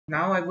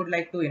Now I would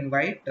like to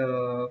invite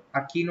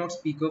our keynote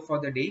speaker for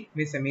the day,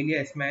 Ms. Emilia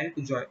Ismael,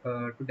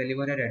 to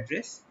deliver her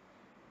address.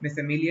 Ms.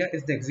 Emilia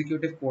is the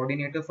Executive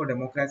Coordinator for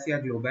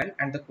Democracia Global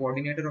and the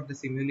Coordinator of the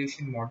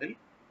Simulation Model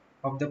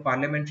of the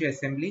Parliamentary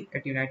Assembly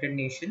at United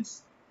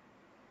Nations.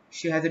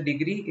 She has a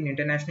degree in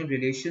International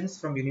Relations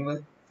from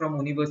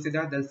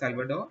Universidad del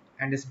Salvador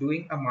and is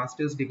doing a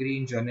master's degree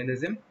in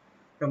journalism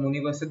from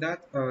Universidad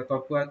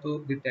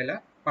Torquato de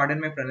Tella. Pardon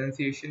my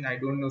pronunciation, I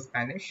don't know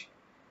Spanish.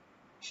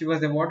 She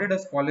was awarded a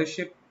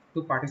scholarship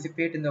to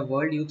participate in the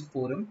World Youth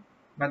Forum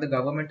by the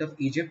government of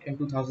Egypt in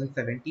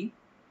 2017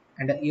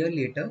 and a year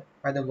later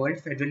by the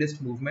World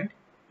Federalist Movement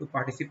to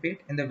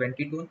participate in the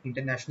Ventitone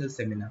International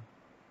Seminar.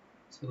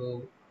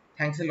 So,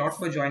 thanks a lot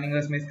for joining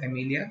us, Ms.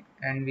 Emilia,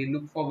 and we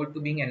look forward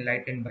to being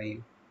enlightened by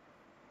you.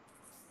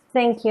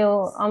 Thank you,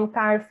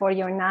 Omkar, for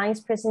your nice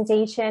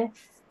presentation.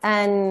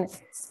 And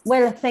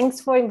well,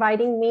 thanks for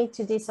inviting me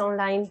to this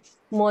online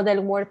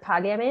Model World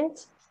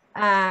Parliament.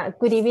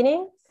 Good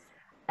evening.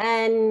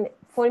 And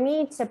for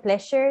me, it's a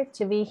pleasure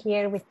to be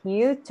here with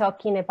you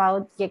talking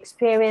about the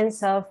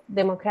experience of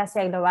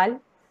Democracia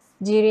Global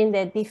during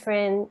the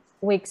different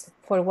weeks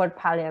for World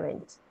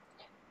Parliament.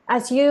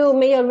 As you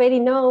may already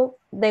know,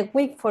 the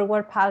Week for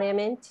World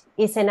Parliament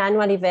is an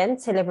annual event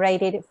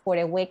celebrated for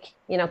a week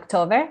in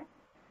October.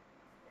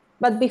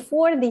 But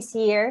before this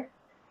year,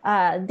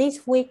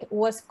 this week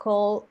was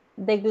called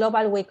the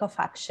Global Week of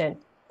Action.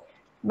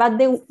 But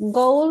the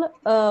goal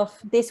of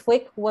this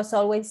week was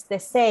always the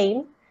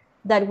same,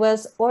 that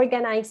was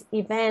organize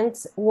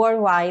events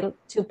worldwide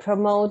to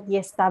promote the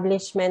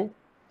establishment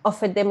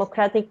of a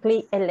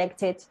democratically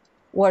elected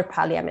World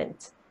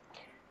Parliament.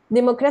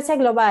 Democracia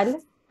Global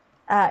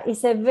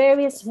is a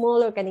very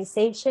small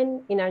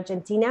organization in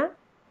Argentina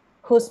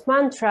whose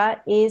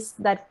mantra is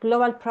that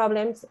global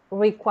problems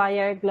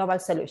require global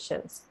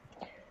solutions.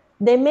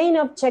 The main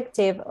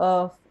objective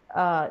of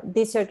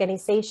this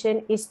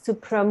organization is to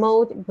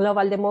promote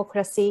global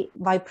democracy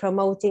by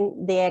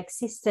promoting the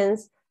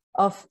existence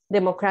of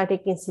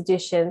democratic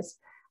institutions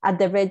at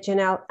the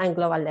regional and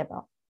global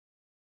level.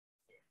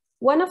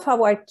 One of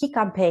our key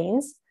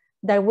campaigns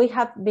that we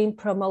have been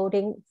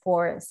promoting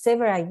for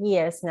several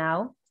years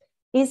now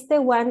is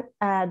the one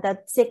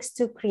that seeks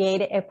to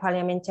create a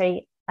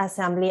parliamentary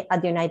assembly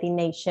at the United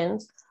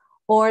Nations,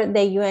 or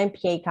the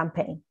UNPA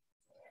campaign.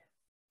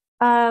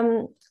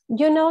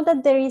 You know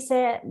that there is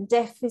a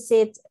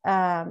deficit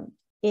at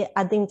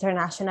the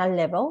international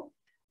level,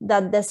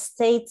 that the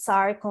states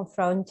are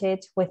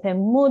confronted with a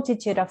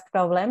multitude of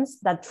problems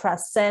that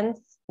transcend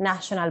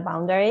national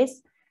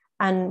boundaries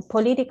and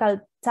political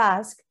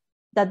tasks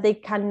that they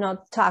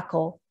cannot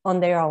tackle on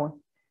their own.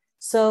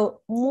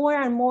 So more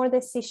and more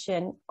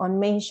decisions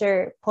on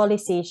major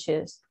policy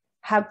issues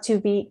have to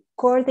be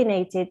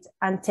coordinated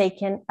and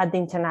taken at the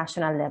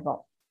international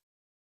level.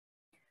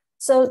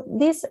 So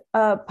this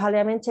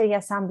parliamentary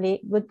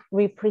assembly would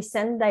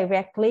represent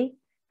directly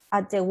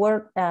at the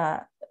world,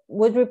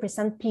 would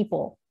represent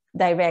people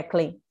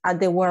directly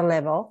at the world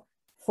level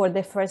for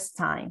the first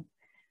time.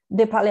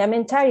 The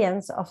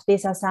parliamentarians of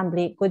this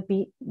assembly would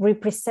be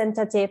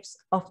representatives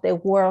of the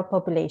world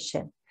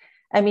population.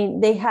 I mean,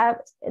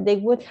 they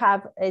would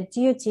have a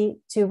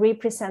duty to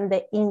represent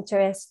the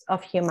interests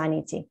of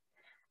humanity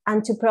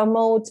and to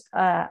promote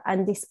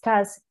and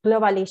discuss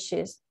global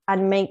issues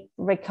and make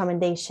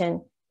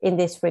recommendations in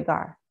this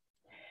regard.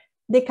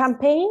 The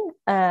campaign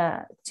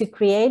to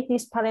create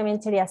this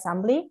parliamentary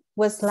assembly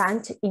was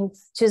launched in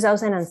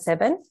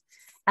 2007,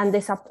 and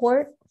the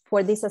support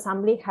for this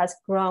assembly has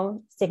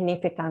grown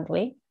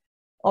significantly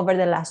over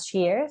the last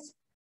years.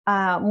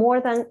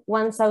 More than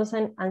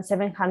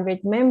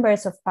 1,700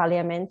 members of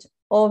parliament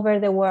over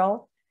the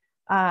world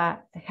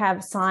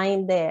have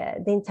signed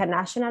the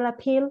international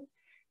appeal,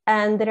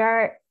 and there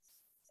are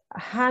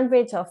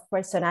hundreds of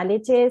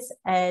personalities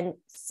and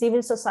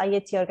civil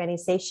society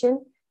organizations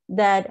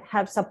that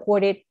have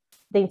supported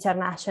the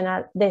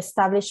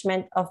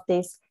establishment of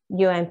this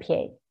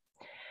UNPA.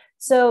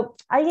 So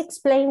I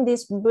explain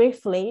this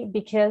briefly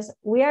because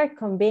we are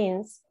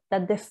convinced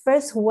that the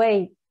first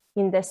way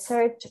in the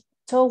search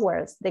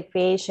towards the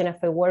creation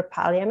of a world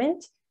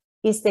parliament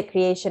is the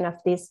creation of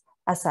this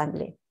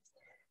assembly.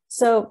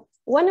 So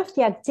one of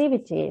the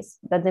activities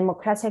that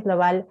Democracia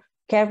Global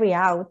carried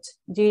out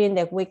during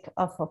the week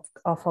of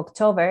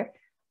October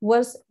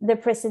was the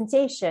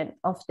presentation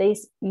of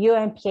this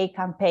UNPA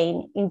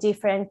campaign in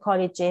different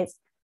colleges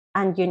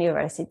and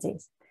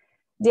universities.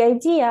 The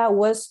idea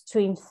was to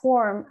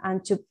inform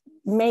and to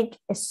make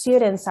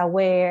students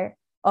aware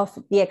of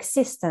the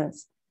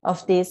existence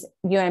of this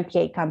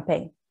UNPA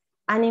campaign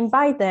and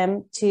invite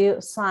them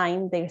to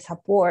sign their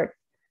support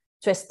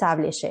to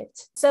establish it.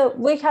 So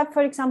we have,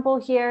 for example,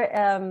 here,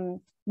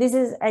 this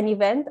is an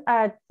event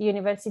at the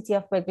University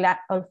of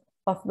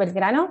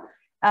Belgrano.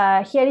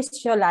 Here is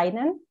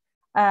Scholainen.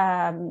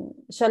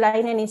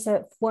 Scholainen is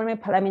a former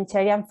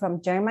parliamentarian from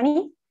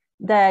Germany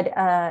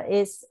that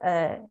is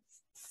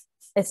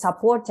a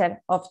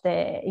supporter of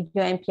the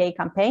UNPA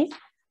campaign.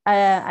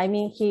 I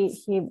mean,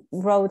 he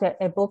wrote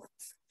a book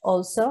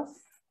also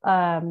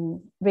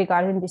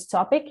regarding this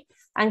topic.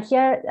 And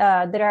here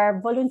there are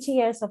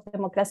volunteers of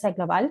Democracia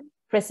Global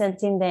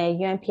presenting the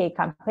UNPA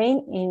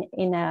campaign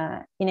in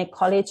a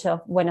college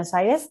of Buenos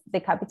Aires, the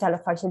capital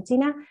of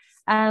Argentina.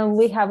 And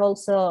we have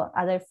also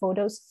other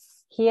photos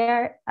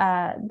here.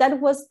 That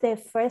was the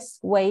first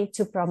way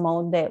to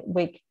promote the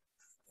week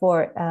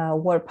for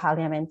World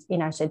Parliament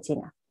in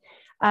Argentina.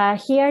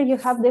 Here you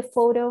have the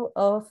photo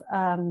of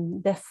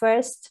the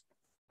first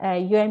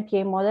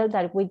UNPA model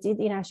that we did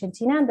in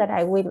Argentina that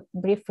I will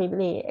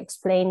briefly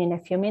explain in a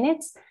few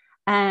minutes.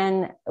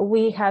 And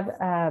we have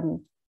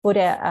put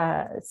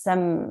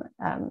some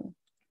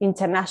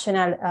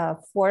international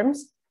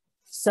forms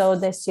so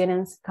the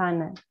students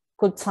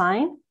could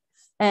sign.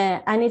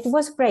 And it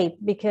was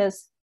great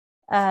because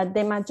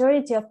the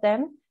majority of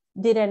them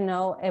didn't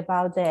know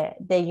about the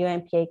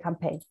UNPA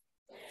campaign.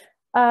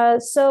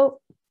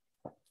 So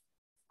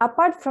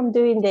apart from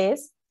doing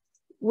this,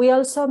 we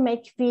also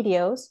make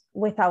videos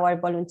with our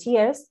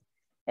volunteers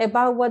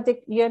about what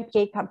the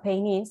UNPA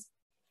campaign is,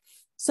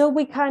 so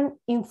we can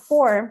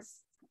inform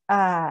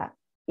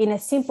in a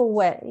simple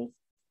way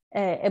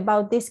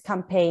about this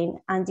campaign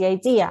and the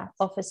idea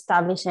of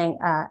establishing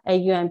a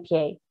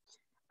UNPA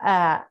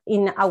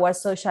in our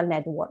social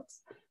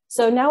networks.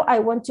 So now I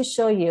want to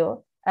show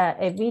you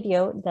a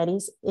video that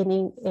is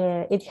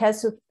it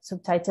has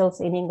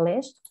subtitles in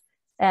English.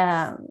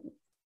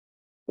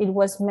 It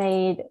was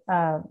made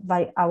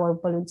by our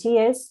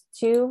volunteers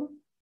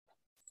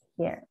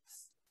here.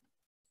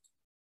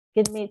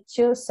 Give me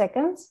 2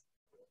 seconds.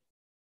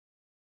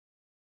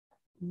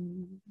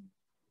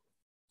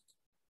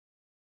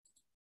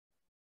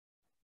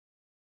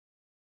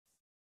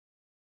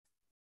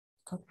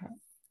 Okay.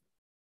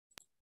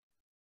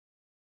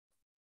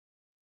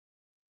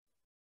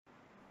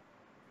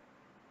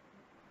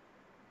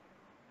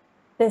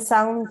 The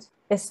sound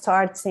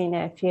starts in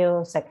a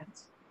few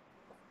seconds.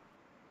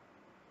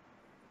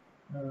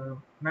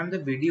 Ma'am, the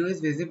video is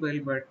visible,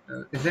 but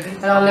is it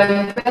in Alors,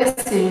 l'UNPA,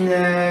 c'est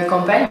une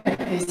campagne,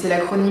 et c'est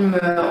l'acronyme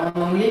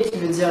en anglais qui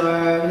veut dire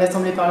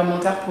l'Assemblée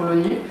parlementaire pour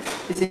l'ONU.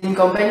 Et c'est une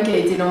campagne qui a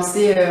été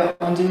lancée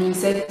en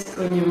 2007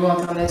 au niveau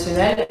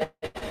international.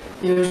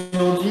 Et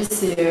aujourd'hui,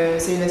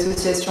 c'est une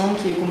association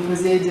qui est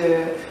composée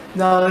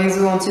d'un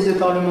réseau entier de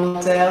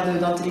parlementaires,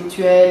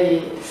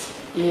 d'intellectuels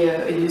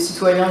et de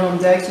citoyens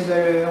lambda qui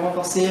veulent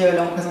renforcer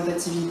leur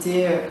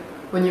représentativité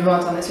au niveau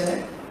international.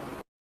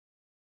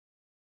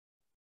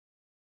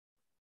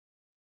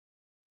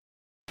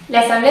 La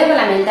Asamblea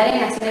Parlamentaria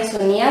de Naciones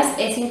Unidas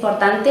es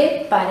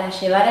importante para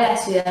llevar a la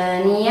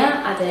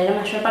ciudadanía a tener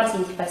mayor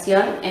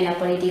participación en la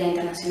política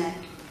internacional.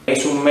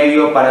 Es un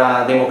medio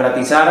para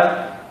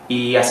democratizar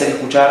y hacer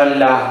escuchar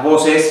las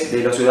voces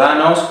de los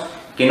ciudadanos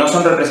que no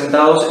son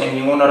representados en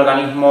ningún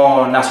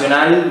organismo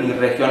nacional ni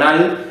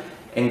regional.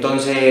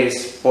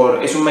 Entonces,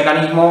 es un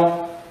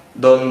mecanismo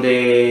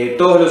donde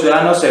todos los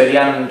ciudadanos se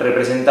verían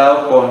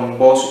representados con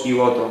voz y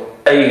voto.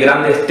 Hay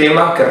grandes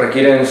temas que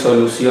requieren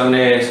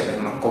soluciones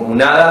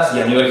comunadas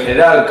y a nivel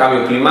general,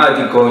 cambio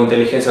climático,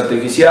 inteligencia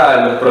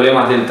artificial, los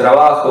problemas del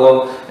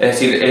trabajo, es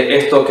decir,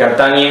 esto que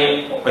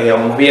atañe, o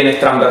más bien es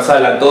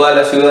transversal a toda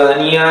la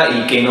ciudadanía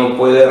y que no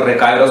puede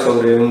recaer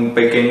sobre un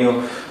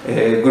pequeño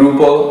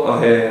grupo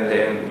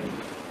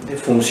de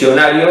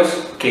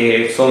funcionarios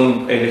que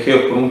son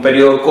elegidos por un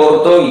periodo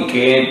corto y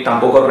que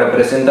tampoco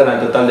representan al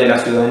total de la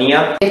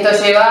ciudadanía. Esto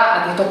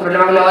lleva a que estos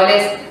problemas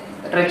globales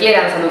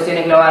requieran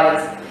soluciones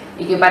globales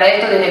y que para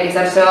esto tiene que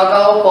ser llevado a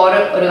cabo por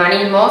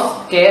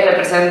organismos que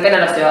representen a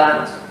los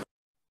ciudadanos.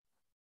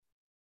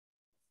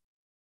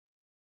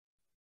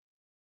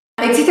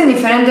 Existen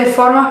diferentes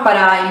formas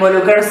para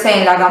involucrarse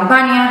en la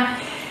campaña.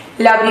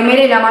 La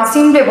primera y la más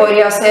simple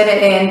podría ser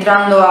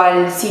entrando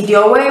al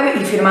sitio web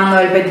y firmando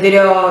el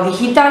petitorio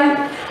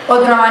digital.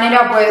 Otra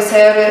manera puede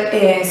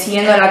ser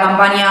siguiendo la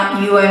campaña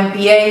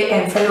UNPA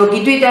en Facebook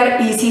y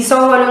Twitter. Y si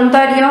sos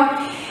voluntario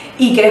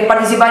y querés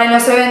participar en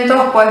los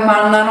eventos, puedes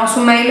mandarnos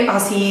un mail,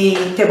 así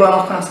te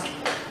podemos conocer.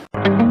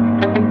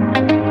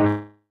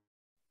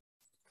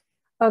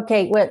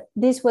 Okay, well,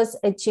 this was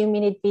a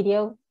 2-minute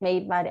video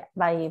made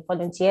by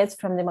volunteers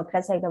from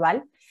Democracia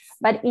Global.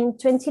 But in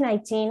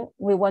 2019,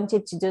 we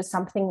wanted to do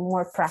something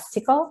more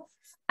practical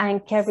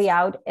and carry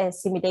out a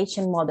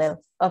simulation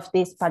model of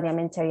this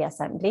parliamentary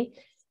assembly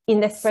in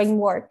the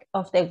framework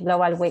of the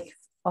Global Week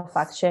of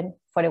Action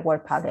for the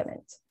World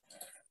Parliament.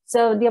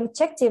 So the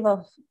objective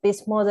of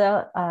this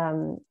model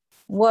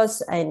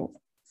was and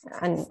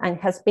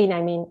has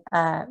been,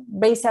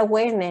 raise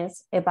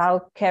awareness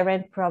about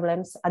current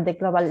problems at the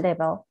global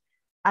level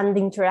and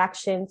the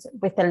interactions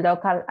with the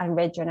local and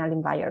regional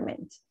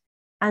environment,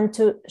 and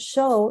to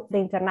show the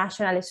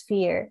international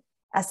sphere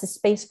as a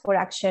space for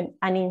action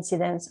and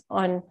incidence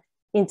on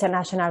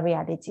international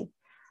reality,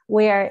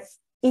 where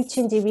each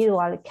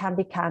individual can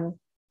become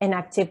an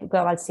active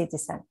global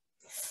citizen.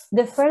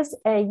 The first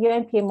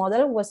UNPA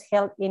model was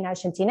held in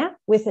Argentina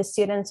with the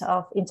students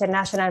of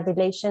International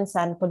Relations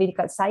and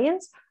Political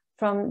Science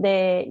from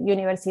the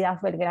Universidad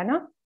of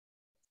Belgrano.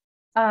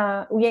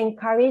 We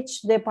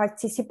encourage the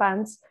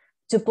participants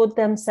to put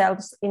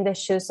themselves in the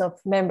shoes of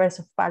members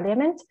of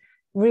parliament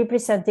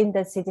representing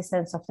the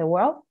citizens of the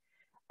world,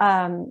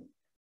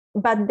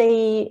 but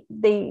they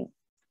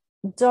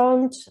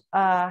don't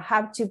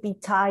have to be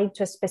tied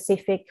to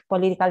specific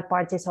political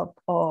parties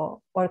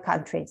or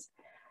countries.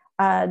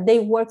 They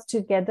work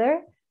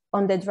together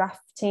on the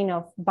drafting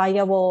of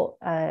viable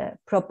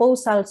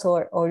proposals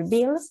or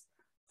bills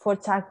for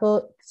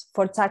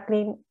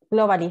tackling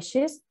global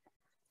issues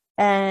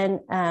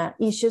and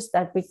issues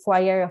that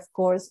require, of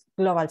course,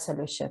 global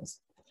solutions.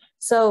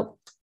 So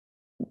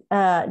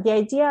the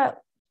idea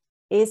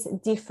is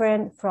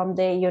different from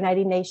the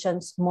United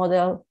Nations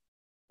model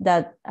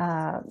that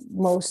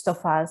most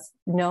of us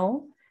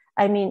know.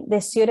 I mean,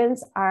 the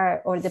students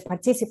or the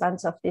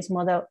participants of this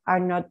model are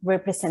not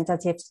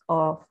representatives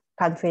of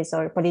countries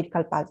or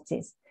political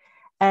parties.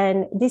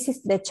 And this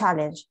is the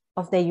challenge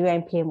of the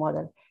UNPA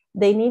model.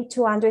 They need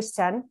to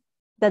understand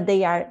that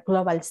they are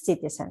global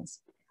citizens.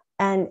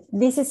 And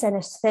this is an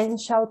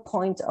essential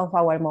point of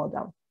our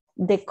model,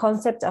 the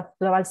concept of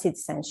global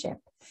citizenship.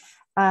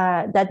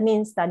 That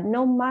means that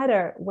no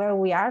matter where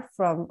we are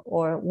from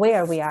or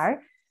where we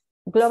are,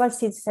 global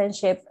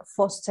citizenship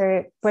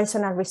fosters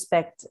personal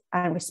respect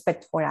and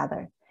respect for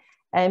others.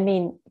 I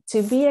mean,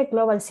 to be a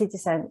global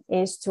citizen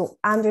is to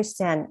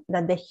understand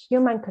that the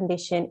human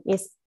condition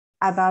is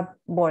above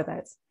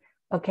borders,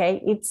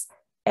 okay? It's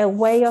a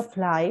way of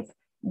life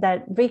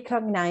that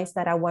recognizes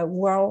that our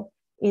world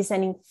is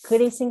an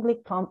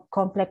increasingly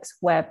complex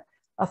web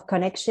of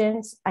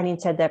connections and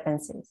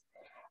interdependencies.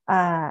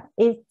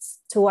 It's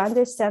to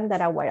understand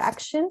that our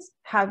actions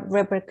have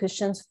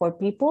repercussions for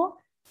people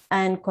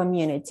and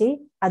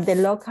community at the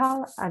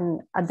local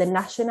and at the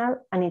national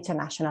and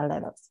international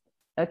levels,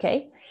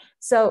 okay?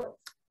 So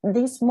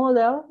this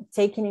model,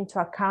 taking into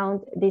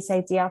account this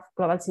idea of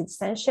global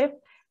citizenship,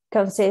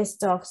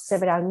 consists of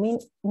several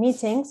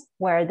meetings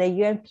where the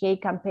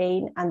UNPA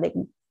campaign and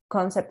the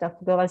concept of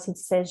global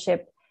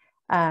citizenship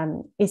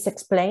is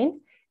explained.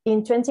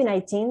 In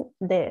 2019,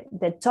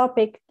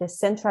 the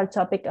central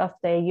topic of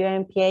the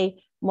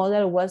UNPA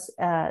model was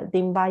the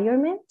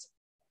environment.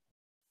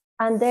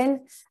 And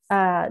then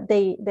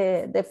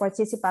the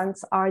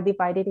participants are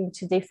divided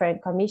into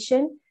different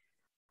commissions.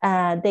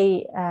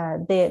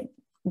 The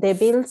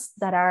bills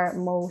that are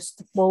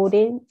most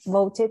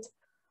voted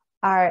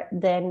are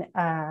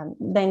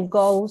then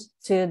goes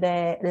to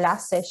the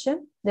last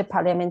session, the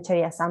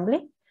Parliamentary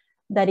Assembly,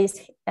 that in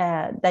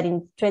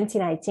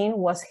 2019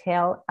 was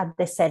held at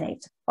the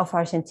Senate of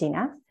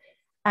Argentina,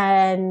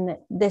 and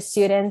the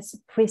students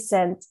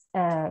presented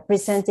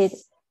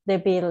the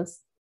bills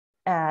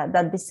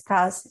that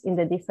discussed in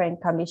the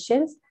different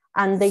commissions,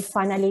 and they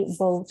finally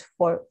vote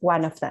for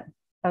one of them.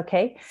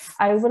 Okay,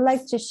 I would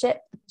like to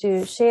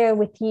share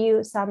with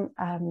you some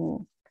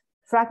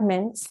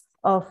fragments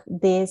of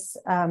this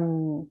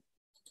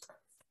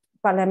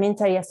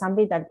Parliamentary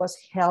Assembly that was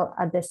held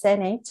at the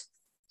Senate,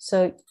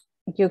 so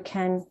you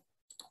can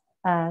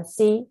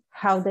see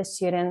how the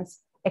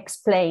students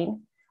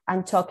explain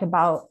and talk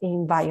about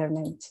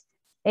environment.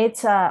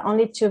 It's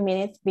only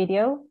 2-minute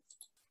video.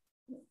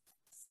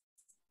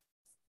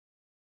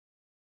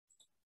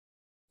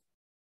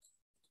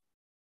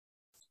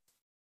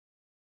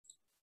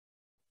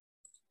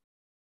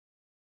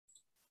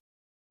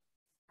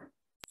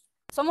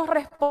 Somos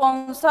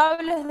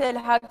responsables de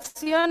las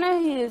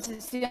acciones y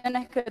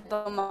decisiones que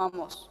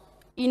tomamos,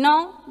 y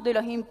no de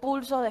los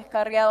impulsos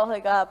descargados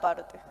de cada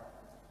parte.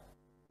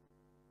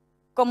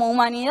 Como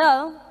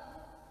humanidad,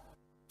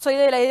 soy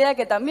de la idea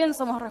que también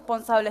somos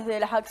responsables de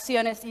las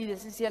acciones y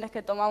decisiones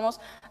que tomamos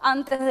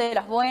antes de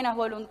las buenas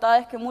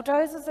voluntades que muchas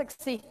veces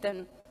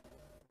existen,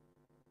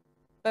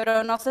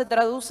 pero no se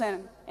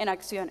traducen en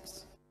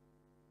acciones.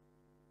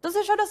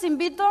 Entonces yo los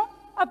invito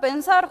a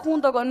pensar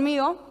junto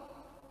conmigo,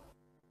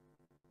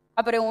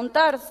 a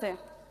preguntarse,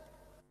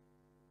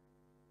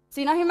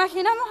 si nos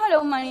imaginamos a la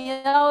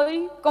humanidad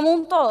hoy como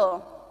un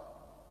todo,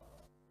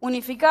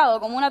 unificado,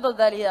 como una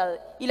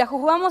totalidad, y la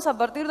juzgamos a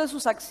partir de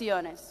sus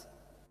acciones,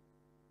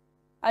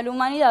 a la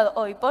humanidad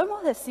hoy,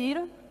 ¿podemos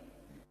decir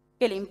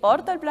que le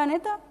importa el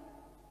planeta?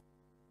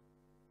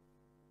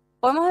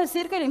 ¿Podemos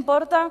decir que le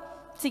importa,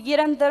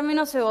 siquiera en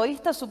términos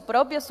egoístas, su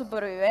propia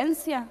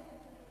supervivencia?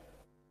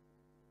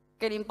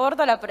 ¿Que le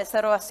importa la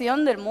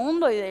preservación del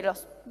mundo y de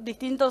los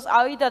distintos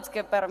hábitats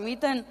que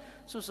permiten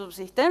su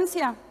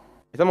subsistencia?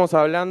 Estamos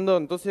hablando,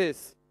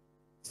 entonces,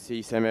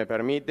 si se me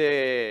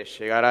permite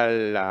llegar a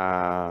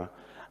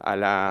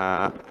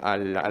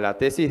la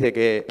tesis de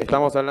que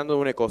estamos hablando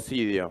de un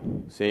ecocidio,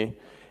 ¿sí?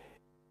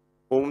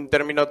 Un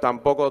término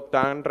tampoco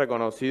tan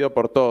reconocido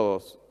por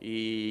todos.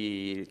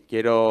 Y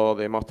quiero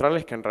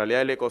demostrarles que en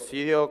realidad el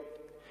ecocidio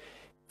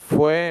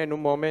fue en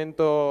un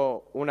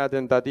momento una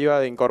tentativa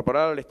de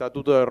incorporar al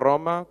Estatuto de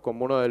Roma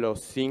como uno de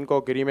los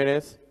 5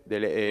 crímenes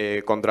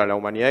contra la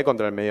humanidad y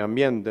contra el medio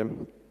ambiente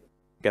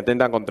que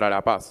atentan contra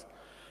la paz.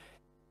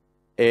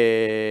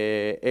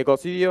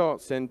 Ecocidio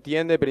se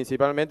entiende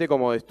principalmente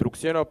como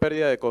destrucción o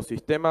pérdida de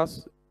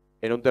ecosistemas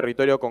en un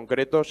territorio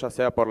concreto, ya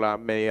sea por la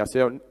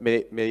mediación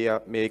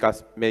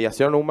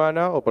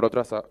humana o por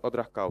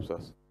otras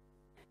causas.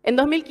 En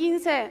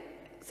 2015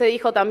 se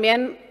dijo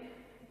también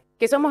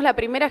que somos la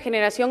primera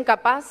generación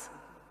capaz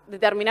de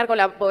terminar con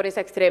la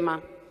pobreza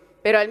extrema,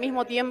 pero al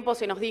mismo tiempo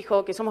se nos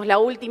dijo que somos la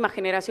última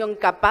generación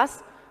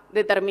capaz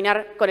de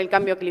terminar con el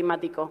cambio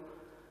climático.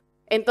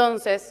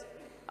 Entonces,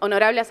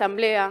 honorable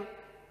Asamblea,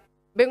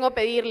 vengo a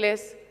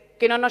pedirles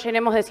que no nos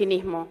llenemos de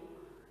cinismo,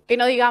 que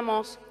no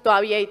digamos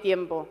todavía hay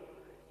tiempo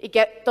y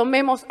que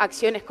tomemos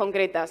acciones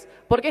concretas,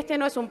 porque este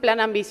no es un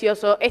plan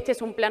ambicioso, este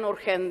es un plan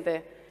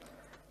urgente.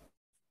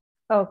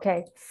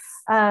 Okay,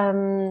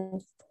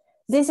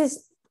 this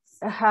is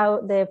how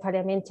the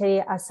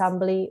Parliamentary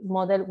Assembly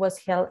model was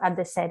held at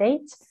the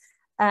Senate.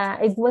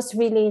 It was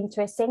really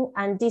interesting,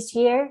 and this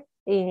year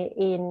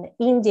in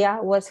India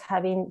was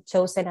having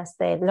chosen as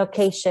the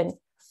location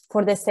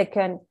for the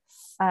second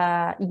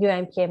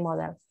UNPA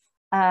model.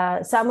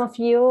 Some of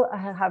you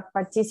have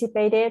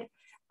participated,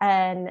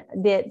 and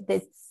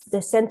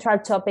the central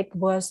topic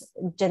was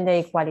gender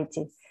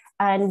equality.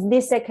 And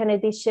this second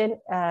edition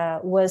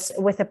was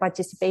with the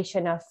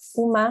participation of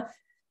UMA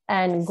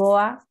and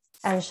Goa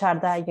and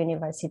Sharda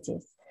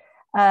universities.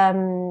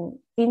 In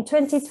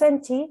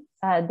 2020,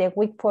 the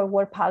Week for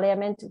World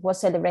Parliament was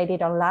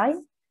celebrated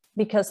online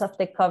because of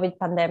the COVID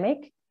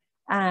pandemic.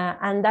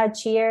 And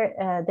that year,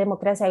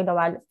 Democracia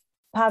Global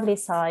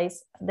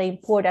publicized the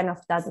importance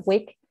of that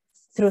week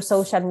through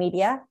social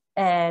media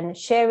and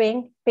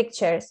sharing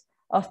pictures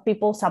of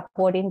people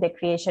supporting the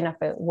creation of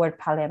a World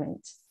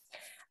Parliament.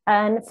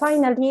 And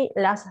finally,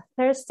 last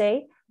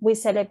Thursday, we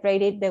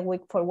celebrated the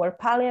Week for World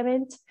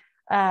Parliament,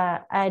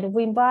 and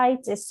we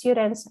invite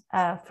students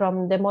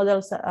from the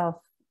models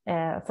of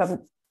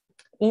from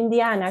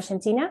India and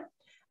Argentina,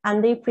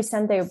 and they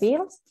present their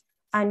bills,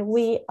 and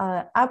we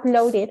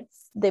uploaded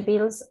the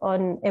bills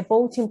on a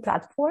voting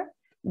platform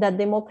that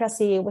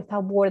Democracy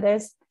Without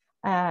Borders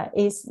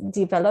is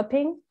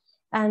developing.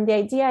 And the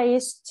idea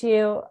is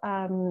to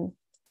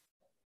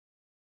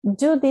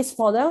do this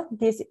model,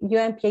 this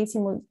UNPA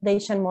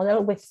simulation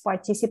model, with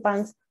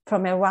participants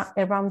from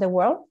around the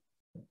world.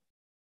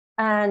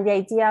 And the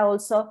idea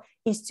also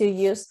is to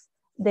use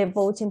the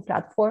voting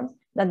platform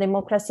that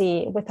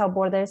Democracy Without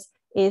Borders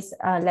is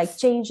like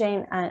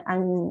changing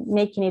and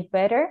making it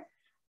better.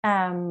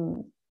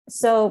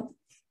 So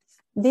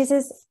this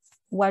is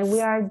what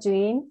we are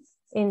doing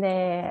in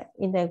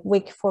the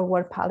Week for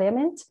World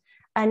Parliament.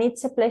 And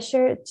it's a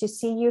pleasure to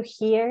see you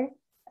here.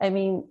 I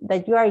mean,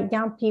 that you are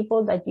young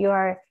people, that you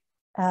are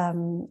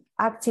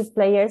active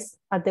players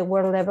at the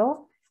world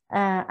level.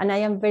 And I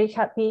am very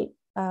happy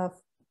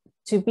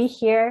to be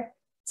here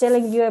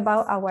telling you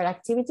about our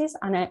activities.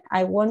 And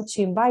I want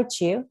to invite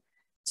you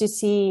to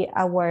see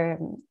our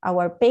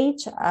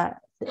page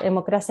at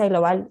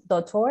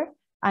democraciaglobal.org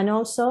and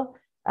also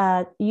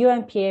at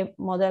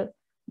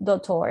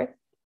unpamodel.org,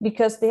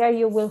 because there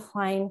you will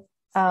find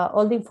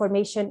all the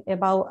information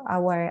about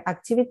our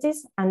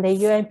activities and the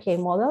UNPA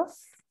model.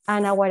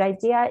 And our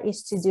idea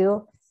is to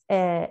do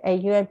a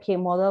UNPA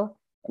model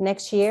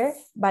next year,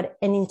 but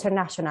an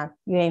international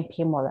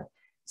UNPA model.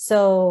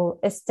 So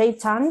stay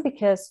tuned,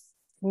 because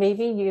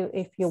maybe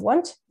if you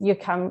want, you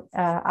can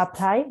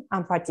apply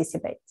and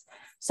participate.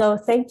 So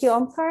thank you,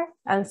 Omkar,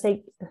 and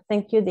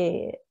thank you,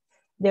 the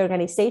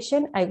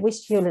organization. I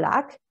wish you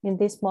luck in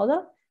this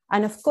model.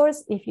 And of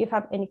course, if you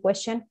have any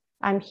question,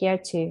 I'm here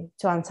to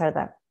answer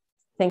them.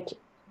 Thank you.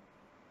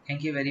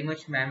 Thank you very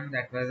much, ma'am.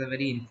 That was a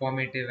very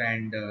informative,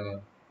 and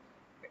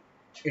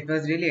it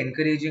was really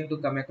encouraging to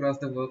come across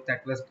the work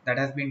that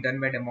has been done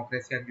by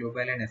Democracia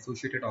Global and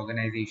associated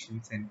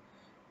organizations in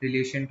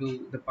relation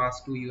to the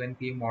past two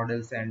UNPA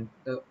models and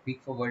the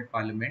Week for World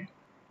Parliament.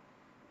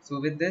 So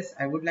with this,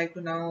 I would like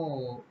to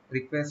now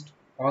request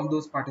all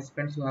those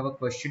participants who have a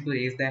question to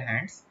raise their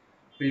hands.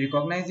 We'll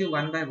recognize you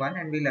one by one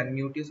and we'll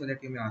unmute you so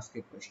that you may ask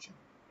your question.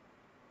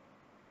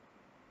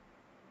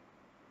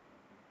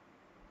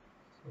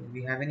 So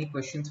we have any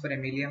questions for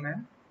Emilia,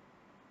 ma'am?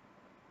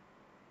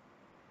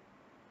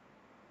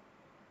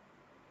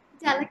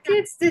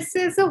 Delegates, this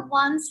is a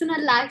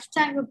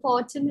once-in-a-lifetime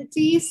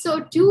opportunity, so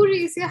do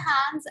raise your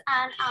hands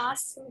and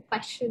ask some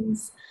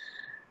questions.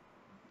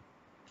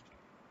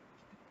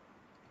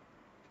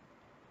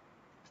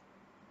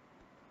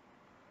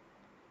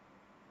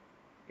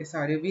 Yes,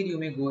 Aryavir, you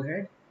may go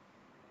ahead.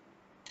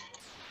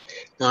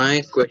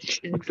 My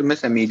question to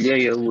Ms. Emilia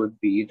here would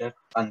be that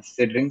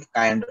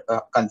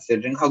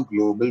considering how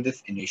global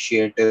this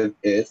initiative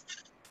is,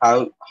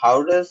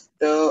 how does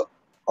the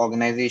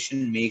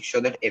organization make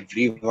sure that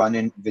everyone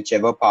in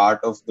whichever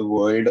part of the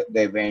world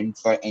the event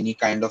or any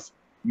kind of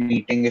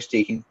meeting is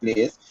taking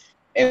place,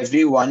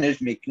 everyone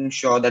is making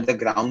sure that the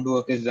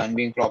groundwork is done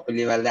being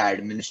properly while the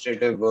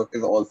administrative work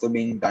is also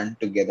being done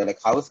together? Like,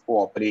 how is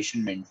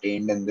cooperation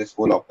maintained in this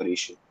whole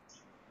operation?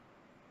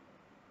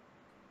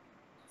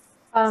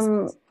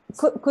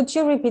 Could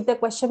you repeat the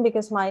question,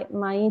 because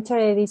my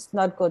internet is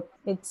not good.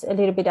 It's a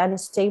little bit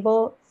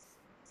unstable.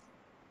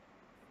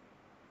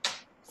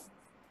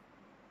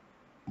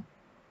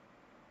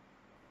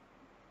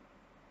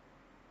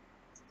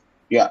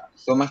 Yeah,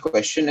 so my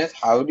question is,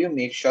 how do you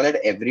make sure that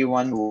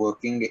everyone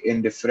working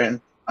in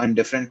different on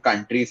different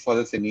countries for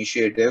this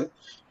initiative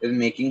is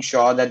making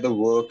sure that the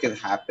work is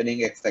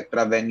happening,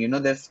 etc. When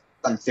there's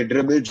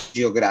considerable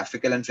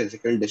geographical and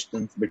physical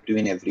distance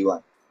between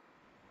everyone.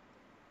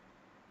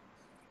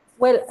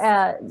 Well,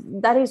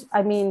 that is,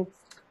 I mean,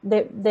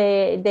 the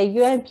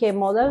UNPA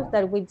model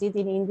that we did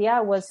in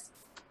India was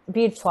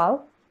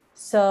virtual,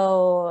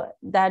 so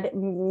that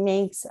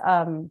makes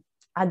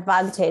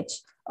advantage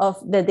of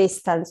the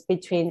distance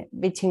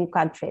between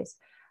countries.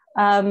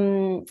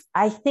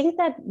 I think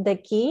that the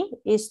key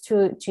is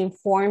to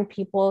inform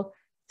people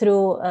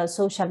through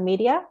social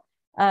media,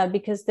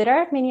 because there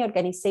are many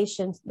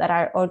organizations that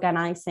are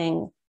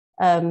organizing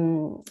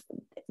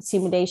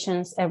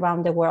simulations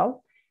around the world.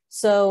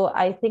 So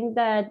I think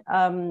that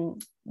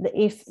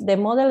if the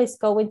model is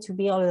going to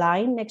be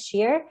online next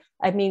year,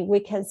 I mean, we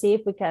can see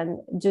if we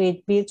can do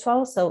it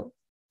virtual, so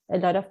a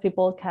lot of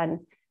people can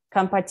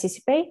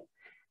participate.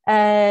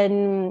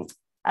 And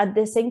at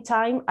the same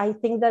time, I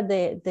think that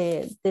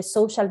the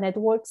social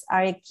networks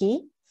are a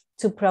key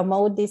to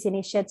promote these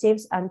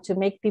initiatives and to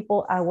make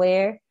people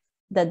aware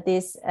that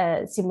these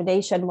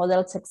simulation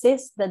models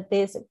exist, that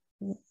this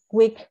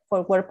week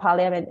for World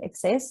Parliament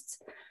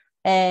exists.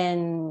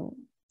 And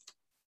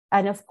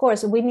of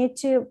course, we need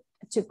to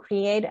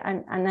create,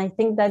 and I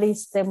think that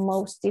is the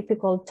most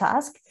difficult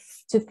task,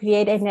 to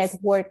create a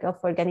network of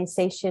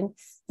organizations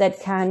that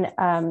can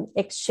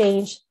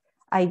exchange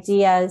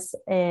ideas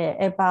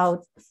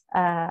about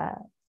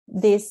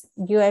this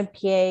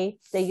UNPA,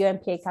 the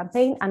UNPA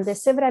campaign, and the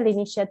several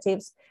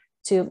initiatives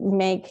to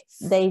make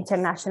the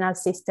international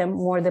system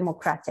more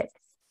democratic.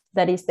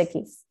 That is the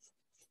key.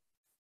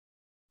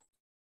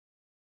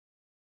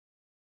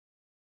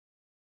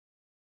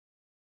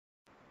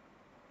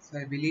 So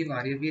I believe,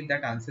 Aryaveer,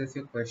 that answers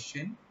your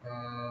question.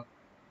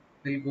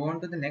 We'll go on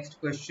to the next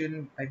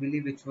question, I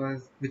believe,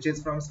 which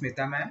is from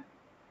Smita ma'am.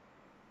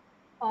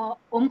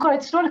 Omkar,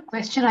 it's not a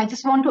question. I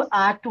just want to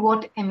add to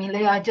what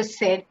Emilia just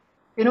said.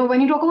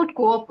 When you talk about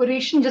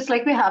cooperation, just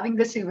like we're having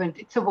this event,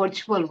 it's a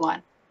virtual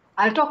one.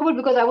 I'll talk about,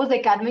 because I was the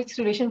academics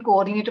relation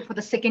coordinator for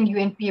the second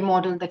UNPA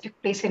model that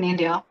took place in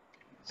India.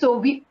 So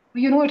we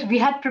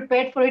had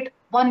prepared for it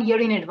 1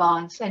 year in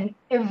advance, and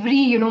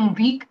every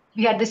week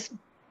we had this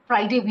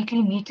Friday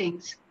weekly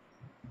meetings.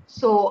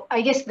 So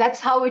I guess that's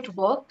how it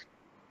worked.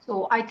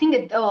 So I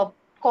think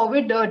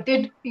COVID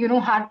did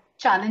had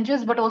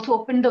challenges, but also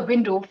opened the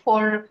window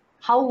for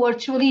how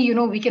virtually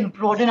we can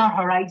broaden our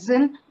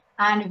horizon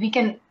and we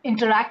can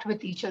interact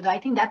with each other. I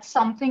think that's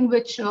something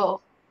which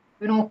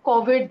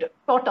COVID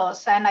taught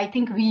us, and I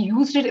think we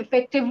used it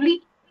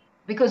effectively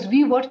because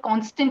we were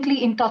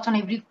constantly in touch on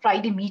every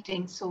Friday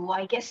meeting. So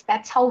I guess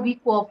that's how we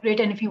cooperate,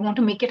 and if you want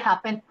to make it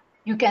happen,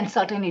 you can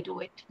certainly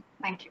do it.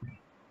 Thank you.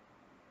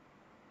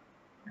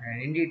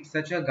 And indeed,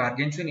 such a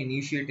gargantuan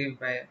initiative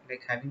by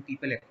having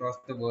people across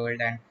the world,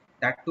 and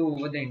that too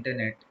over the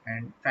internet,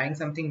 and trying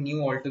something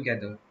new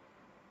altogether.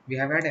 We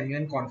have had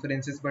MUN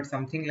conferences, but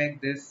something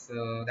like this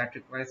that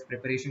requires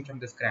preparation from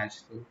the scratch.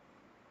 So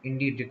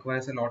indeed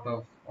requires a lot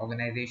of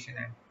organization,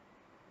 and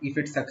if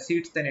it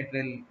succeeds, then it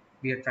will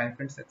be a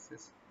triumphant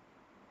success.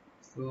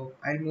 So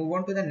I'll move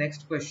on to the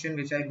next question,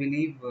 which I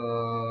believe,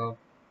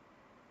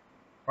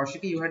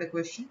 Kaushiki, you had a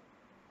question?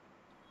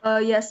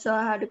 Yes, sir,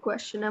 I had a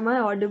question. Am I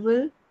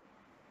audible?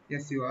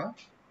 Yes, you are.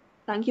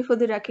 Thank you for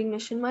the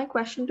recognition. My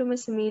question to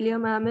Miss Emilia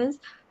ma'am is,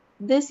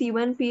 this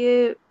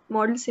UNPA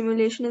model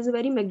simulation is a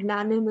very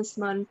magnanimous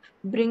one,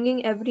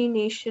 bringing every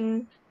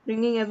nation,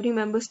 bringing every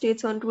member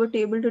states onto a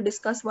table to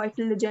discuss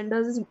vital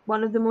agendas is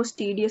one of the most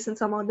tedious and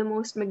some of the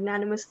most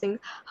magnanimous things.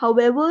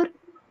 However,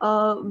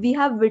 we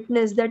have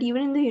witnessed that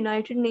even in the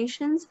United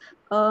Nations,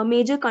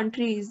 major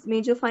countries,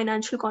 major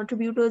financial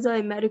contributors are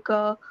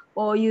America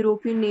or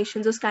European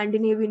nations or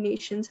Scandinavian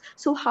nations.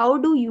 So how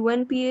do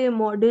UNPA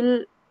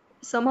model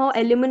somehow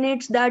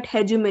eliminates that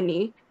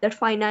hegemony, that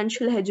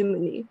financial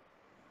hegemony?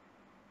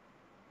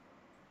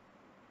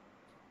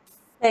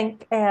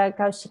 Thank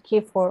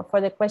Kaushiki for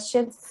the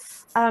question.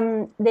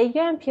 The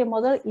UNPA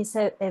model is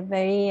a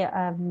very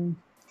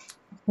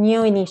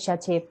new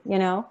initiative,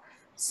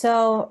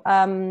 So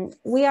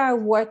we are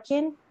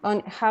working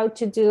on how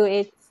to do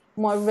it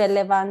more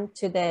relevant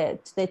to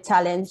the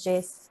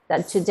challenges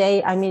that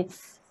today,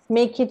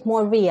 make it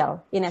more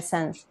real in a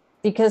sense.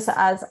 Because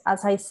as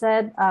I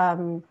said,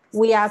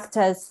 we act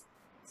as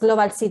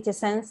global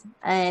citizens,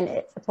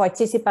 and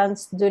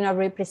participants do not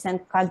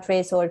represent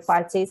countries or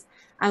parties,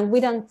 and we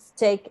don't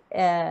take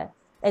a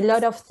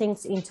lot of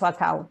things into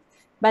account.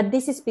 But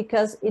this is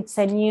because it's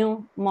a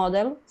new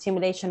model,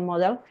 simulation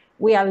model.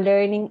 We are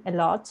learning a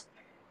lot.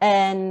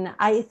 And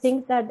I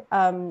think that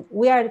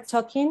we are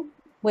talking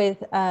with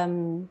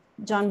John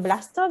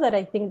Blasto, that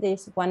I think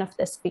is one of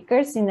the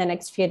speakers in the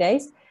next few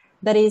days,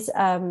 that is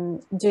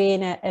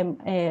doing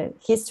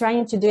he's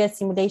trying to do a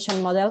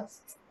simulation model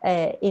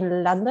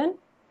in London,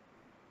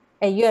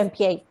 a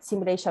UNPA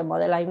simulation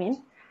model,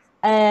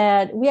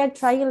 And we are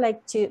trying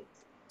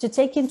to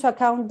take into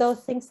account those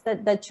things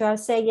that you are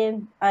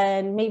saying,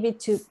 and maybe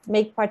to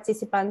make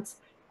participants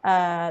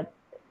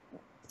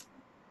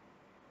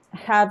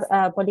have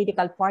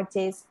political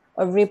parties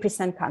or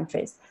represent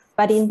countries.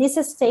 But in this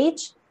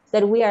stage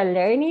that we are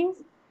learning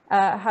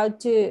how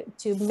to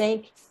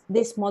make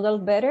this model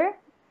better,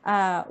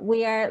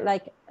 we are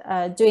like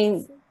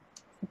doing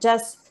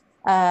just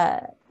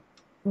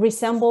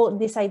resemble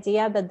this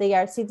idea that they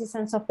are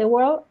citizens of the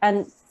world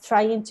and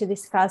trying to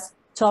discuss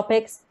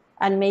topics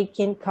and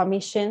making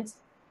commissions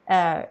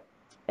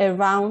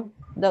around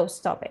those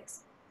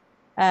topics.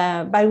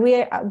 But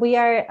we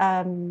are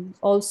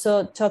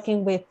also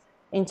talking with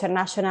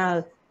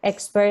international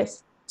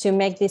experts to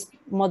make this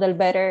model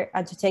better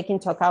and to take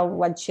into account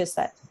what you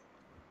said.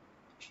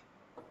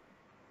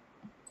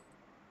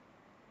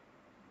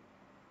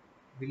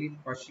 I believe,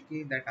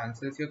 Kaushiki, that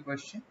answers your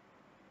question.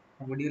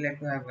 Or would you like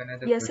to have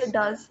another Yes, question? it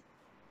does.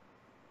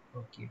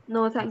 Okay.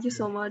 No, thank you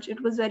so much. It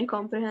was very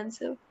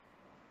comprehensive.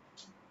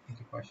 Thank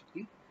you,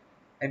 Kaushiki.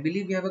 I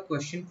believe we have a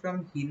question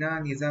from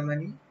Hina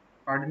Nizamani.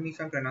 Pardon me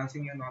if I'm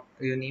pronouncing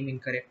your name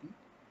incorrectly.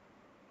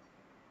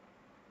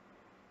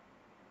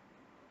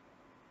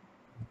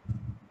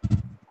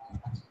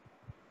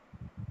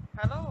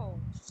 Hello,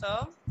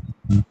 sir.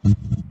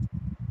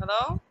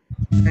 Hello?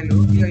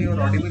 Hello, yeah, you're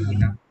audible,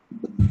 Hina.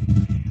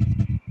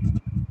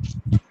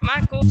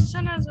 My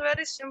question is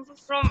very simple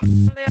from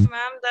Emilia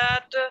ma'am,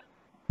 that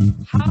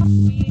how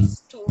we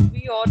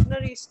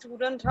ordinary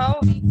student, how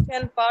we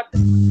can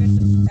participate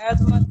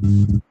as much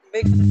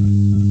bigger,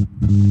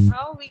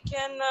 how we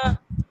can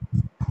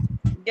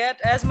get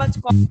as much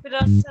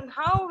confidence, and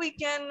how we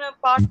can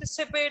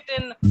participate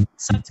in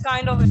such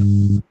kind of,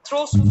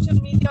 through social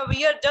media.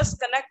 We are just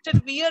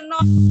connected, we are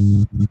not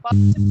we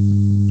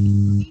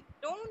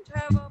don't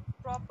have a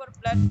proper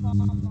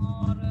platform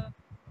or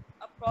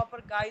a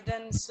proper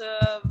guidance.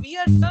 We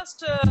are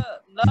just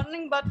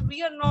learning, but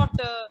we are not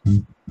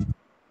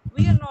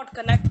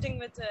connecting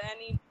with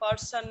any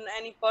person,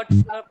 any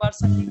particular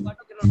person, any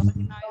particular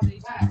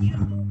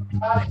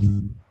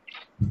organization.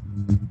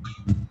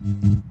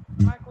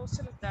 My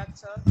question is that,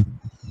 sir.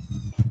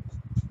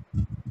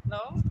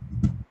 Hello?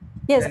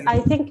 Yes, I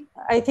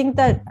think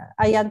that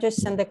I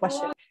understand the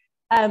question.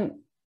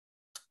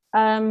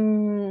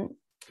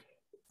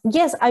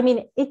 Yes, I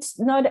mean, it's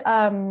not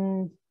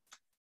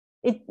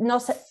it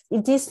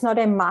is not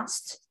a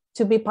must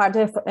to be part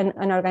of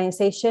an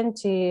organization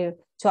to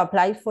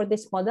apply for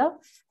this model.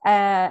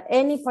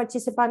 Any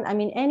participant, I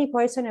mean, any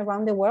person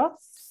around the world,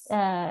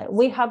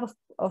 we have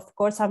of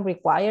course some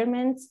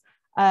requirements.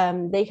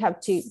 They have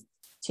to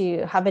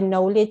have a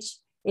knowledge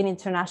in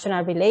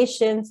international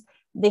relations.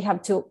 They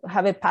have to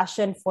have a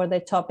passion for the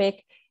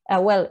topic.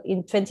 Well,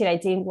 in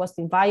 2019 was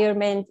the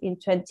environment. In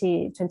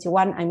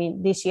 2021, I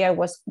mean, this year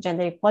was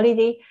gender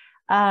equality.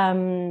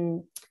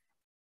 And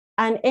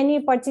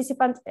any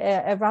participant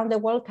around the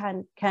world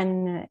can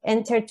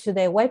enter to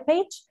the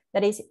webpage,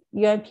 that is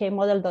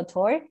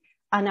unpamodel.org,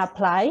 and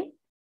apply.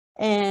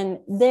 And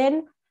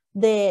then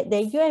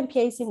the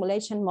UNPA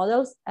simulation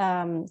models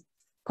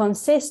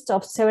consist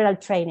of several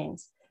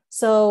trainings.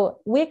 So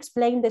we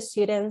explain the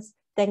students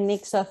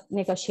techniques of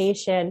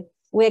negotiation.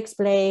 We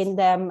explain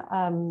them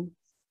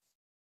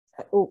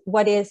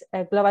what is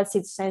a global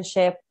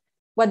citizenship,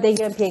 what the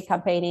UNPA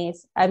campaign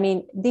is. I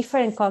mean,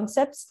 different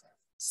concepts,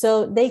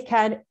 so they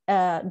can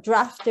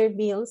draft their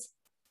bills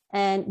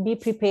and be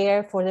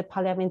prepared for the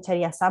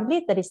Parliamentary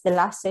Assembly. That is the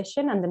last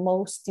session and the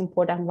most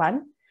important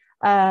one.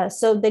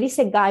 So there is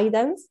a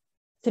guidance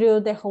through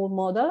the whole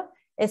model.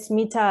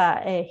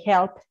 Smita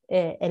helped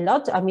a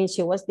lot. I mean,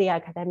 she was the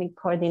academic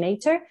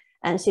coordinator,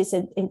 and she's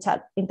in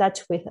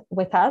touch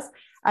with us.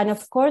 And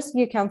of course,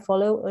 you can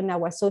follow on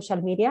our social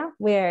media,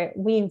 where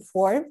we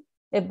inform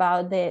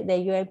about the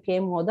UNPA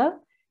model,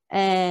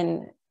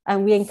 and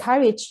we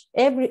encourage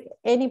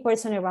any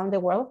person around the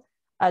world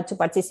to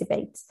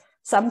participate.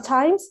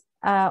 Sometimes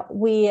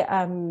we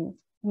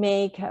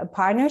make a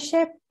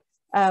partnership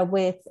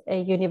with a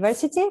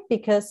university,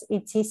 because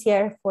it's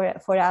easier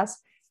for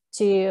us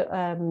to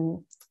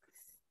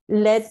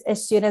let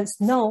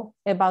students know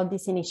about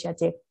this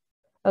initiative.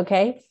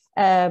 Okay,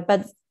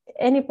 but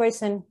any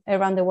person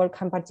around the world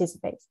can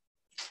participate.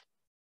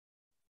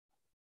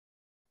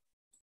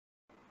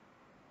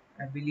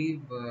 I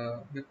believe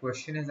the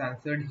question is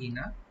answered,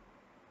 Hina.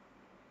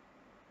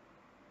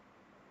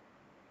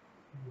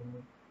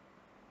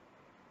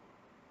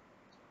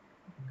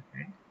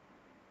 Okay.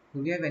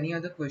 Do we have any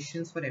other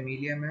questions for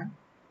Emilia, ma'am?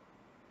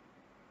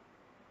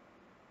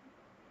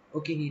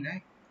 Okay,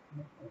 Hina.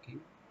 Okay,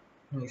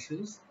 no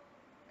issues.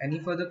 Any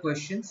further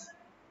questions?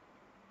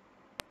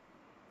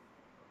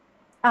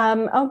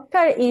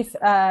 Okay, if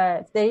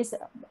there is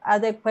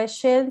other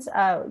questions,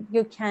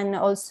 you can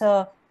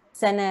also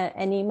send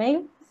an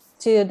email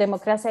to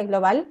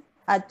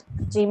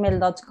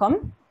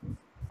democraciaglobal@gmail.com,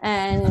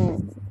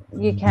 and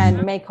you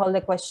can make all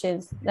the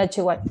questions that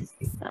you want.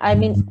 I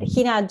mean,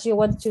 Hina, do you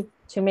want to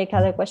make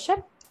other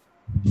question?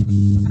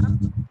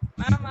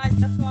 Ma'am, I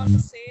just want to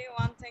say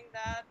one thing,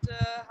 that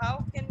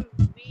how can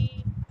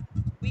we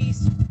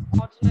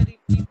ordinary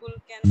people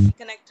can be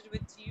connected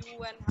with you,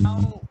 and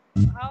how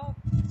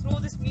through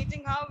this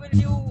meeting, how will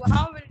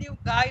you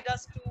guide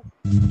us to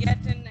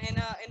get in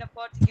a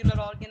particular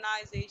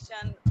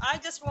organization? I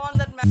just want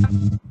that,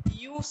 ma'am,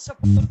 you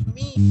support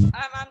me.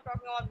 I'm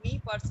talking about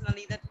me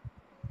personally, that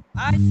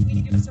I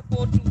need your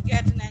support to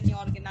get in any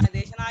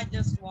organization. I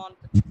just want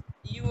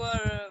your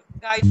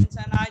guidance,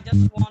 and I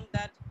just want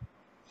that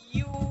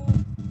you.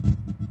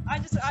 I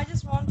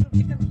just want to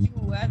become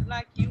you, and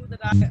like you,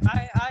 that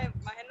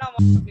Mahenna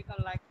wants to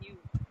become like you.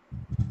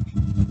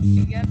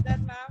 You get that,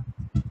 ma'am?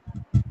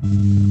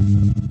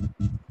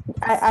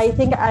 I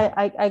think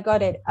I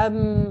got it.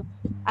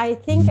 I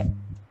think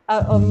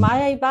my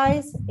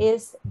advice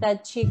is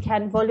that she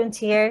can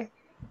volunteer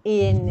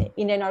in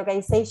an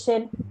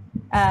organization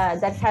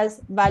that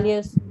has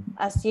values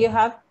as you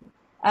have.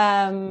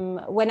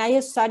 When I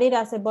studied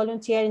as a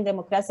volunteer in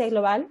Democracia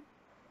Global,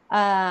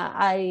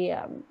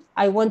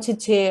 I wanted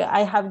to.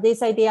 I have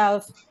this idea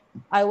of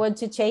I want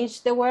to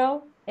change the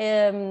world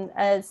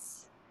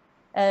as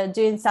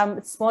doing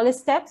some small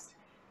steps.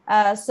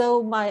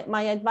 So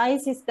my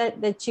advice is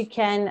that you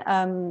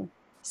can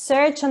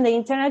search on the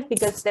internet,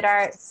 because there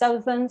are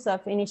thousands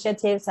of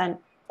initiatives and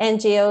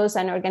NGOs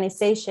and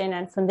organizations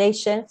and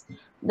foundations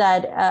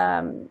that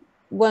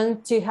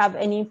want to have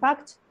an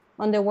impact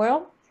on the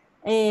world,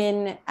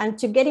 and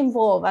to get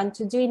involved and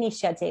to do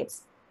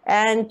initiatives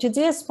and to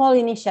do small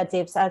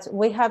initiatives, as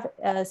we have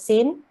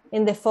seen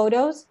in the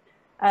photos,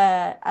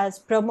 as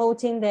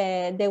promoting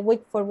the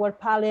Week for World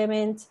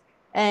Parliament.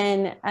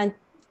 And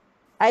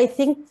I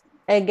think,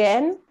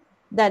 again,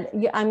 that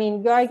you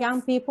are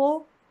young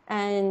people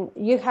and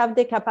you have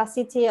the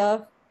capacity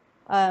of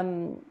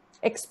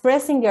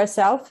expressing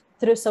yourself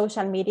through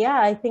social media.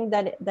 I think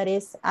that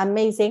is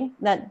amazing.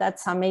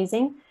 That's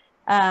amazing.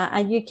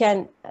 And you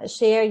can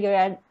share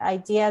your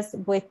ideas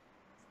with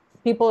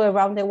people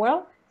around the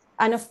world.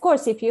 And of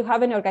course, if you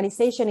have an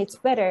organization, it's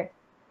better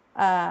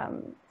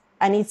and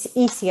it's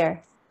easier.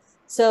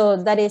 So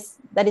that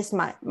is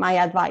my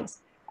advice.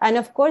 And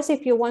of course,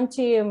 if you want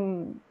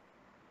to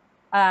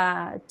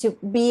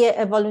be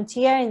a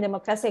volunteer in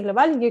Democracia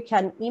Global, you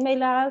can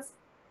email us,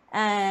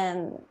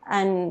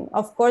 and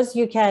of course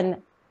you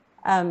can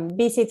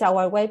visit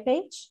our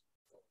webpage.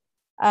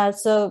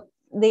 So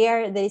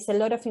there is a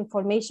lot of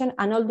information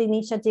and all the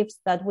initiatives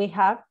that we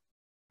have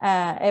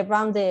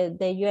around the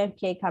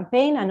UNPA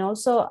campaign, and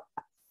also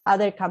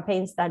other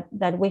campaigns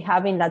that we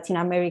have in Latin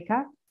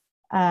America,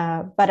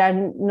 but are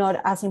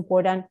not as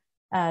important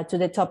to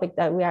the topic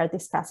that we are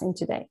discussing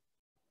today.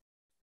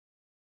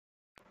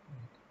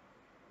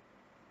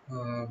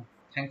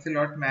 Thanks a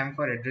lot, ma'am,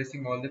 for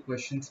addressing all the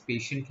questions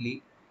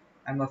patiently.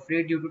 I'm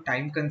afraid due to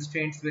time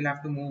constraints, we'll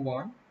have to move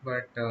on.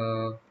 But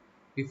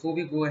before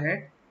we go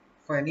ahead,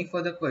 for any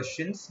further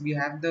questions, we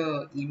have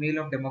the email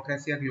of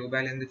Democracia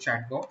Global in the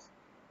chat box.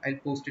 I'll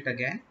post it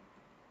again.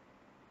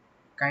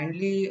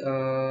 Kindly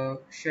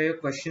share your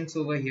questions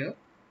over here,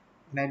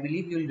 and I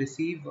believe you'll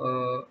receive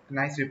a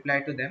nice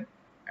reply to them.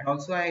 And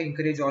also, I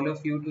encourage all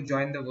of you to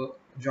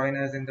join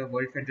us in the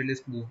World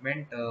Federalist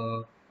Movement,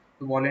 to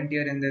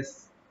volunteer in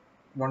this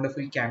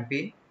wonderful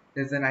campaign.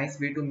 There's a nice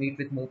way to meet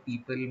with more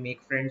people,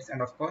 make friends,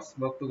 and of course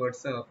work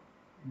towards a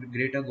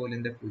greater goal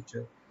in the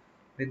future.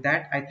 With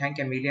that, I thank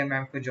Emilia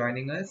ma'am for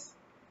joining us,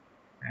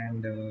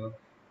 and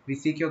we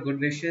seek your good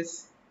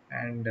wishes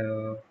and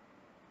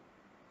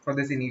for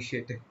this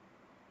initiative.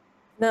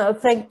 No,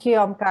 thank you,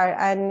 Omkar,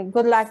 and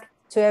good luck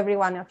to every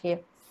one of you.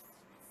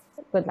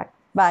 Good luck.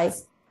 Bye.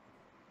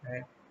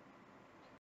 Bye.